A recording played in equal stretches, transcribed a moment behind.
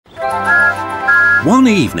One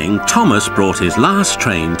evening, Thomas brought his last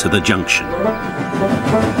train to the junction.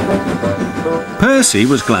 Percy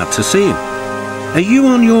was glad to see him. Are you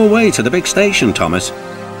on your way to the big station, Thomas?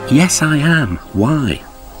 Yes, I am. Why?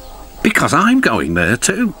 Because I'm going there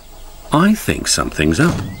too. I think something's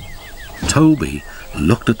up. Toby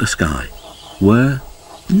looked at the sky. Where?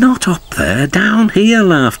 Not up there, down here,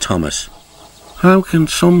 laughed Thomas. How can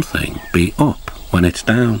something be up when it's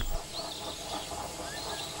down?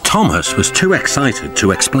 Thomas was too excited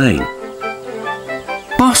to explain.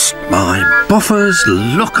 Bust my buffers,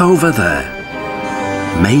 look over there.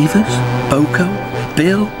 Mavis, Boko,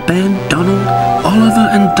 Bill, Ben, Donald, Oliver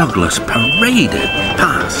and Douglas paraded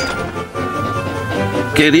past.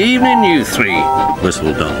 Good evening, you three,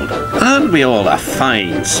 whistled Donald. Aren't we all a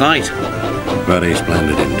fine sight? Very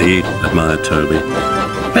splendid indeed, admired Toby.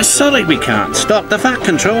 We're sorry we can't stop. The Fat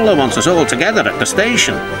Controller wants us all together at the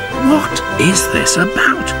station. What is this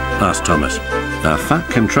about? Asked Thomas. The Fat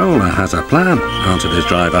Controller has a plan, answered his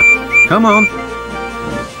driver. Come on.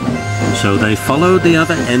 So they followed the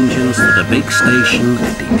other engines to the big station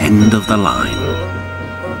at the end of the line.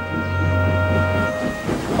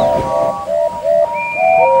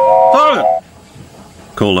 Halt!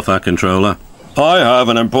 Called the Fat Controller. I have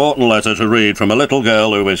an important letter to read from a little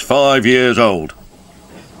girl who is 5 years old.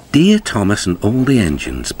 Dear Thomas and all the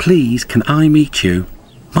engines, please can I meet you?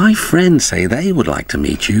 My friends say they would like to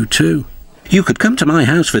meet you too. You could come to my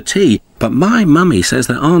house for tea, but my mummy says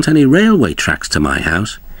there aren't any railway tracks to my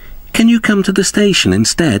house. Can you come to the station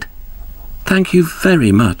instead? Thank you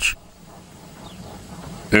very much.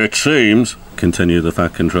 It seems, continued the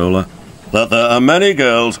Fat Controller, that there are many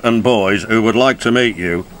girls and boys who would like to meet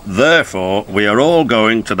you. Therefore, we are all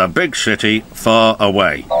going to the big city far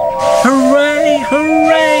away. Hooray!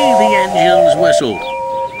 Hooray! The engines whistled.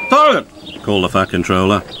 Silent! Called the Fat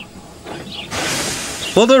Controller.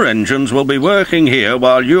 Other engines will be working here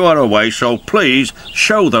while you are away, so please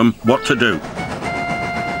show them what to do.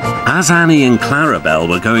 As Annie and Clarabelle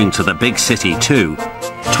were going to the big city too,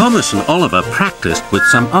 Thomas and Oliver practiced with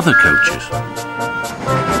some other coaches.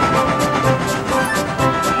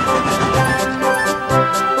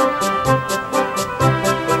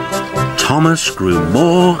 Thomas grew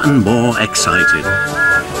more and more excited.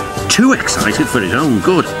 Too excited for his own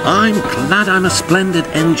good. I'm glad I'm a splendid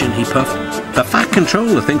engine, he puffed. The Fat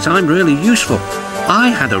Controller thinks I'm really useful. I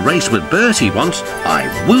had a race with Bertie once. I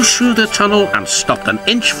whooshed through the tunnel and stopped an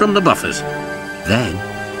inch from the buffers. Then,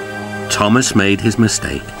 Thomas made his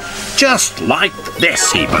mistake. Just like this,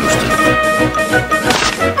 he boasted.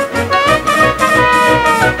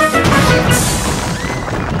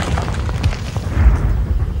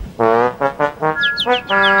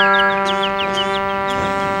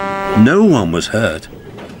 No one was hurt,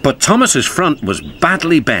 but Thomas's front was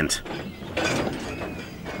badly bent.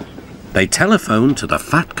 They telephoned to the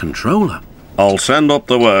Fat Controller. I'll send up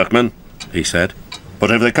the workmen, he said.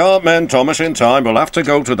 But if they can't mend Thomas in time, we'll have to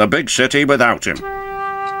go to the big city without him.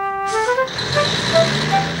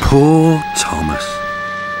 Poor Thomas.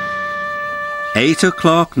 8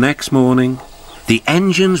 o'clock next morning. The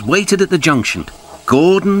engines waited at the junction.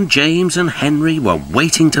 Gordon, James and Henry were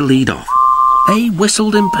waiting to lead off. They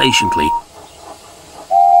whistled impatiently.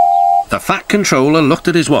 The Fat Controller looked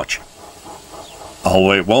at his watch. I'll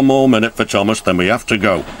wait one more minute for Thomas, then we have to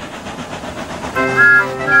go.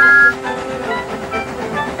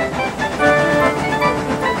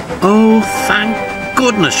 Oh, thank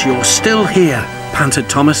goodness you're still here, panted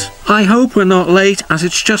Thomas. I hope we're not late, as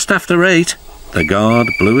it's just after 8. The guard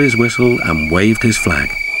blew his whistle and waved his flag.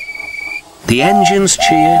 The engines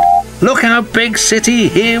cheered. Look out, big city,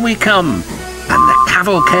 here we come. And the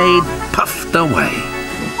cavalcade puffed away.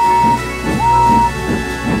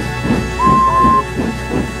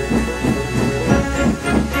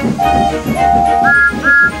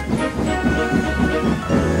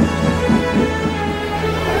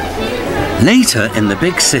 Later in the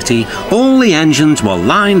big city, all the engines were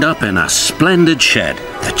lined up in a splendid shed.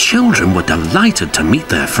 The children were delighted to meet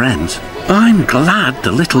their friends. I'm glad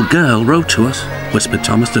the little girl wrote to us, whispered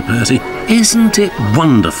Thomas to Percy. Isn't it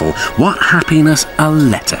wonderful what happiness a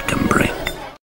letter can bring?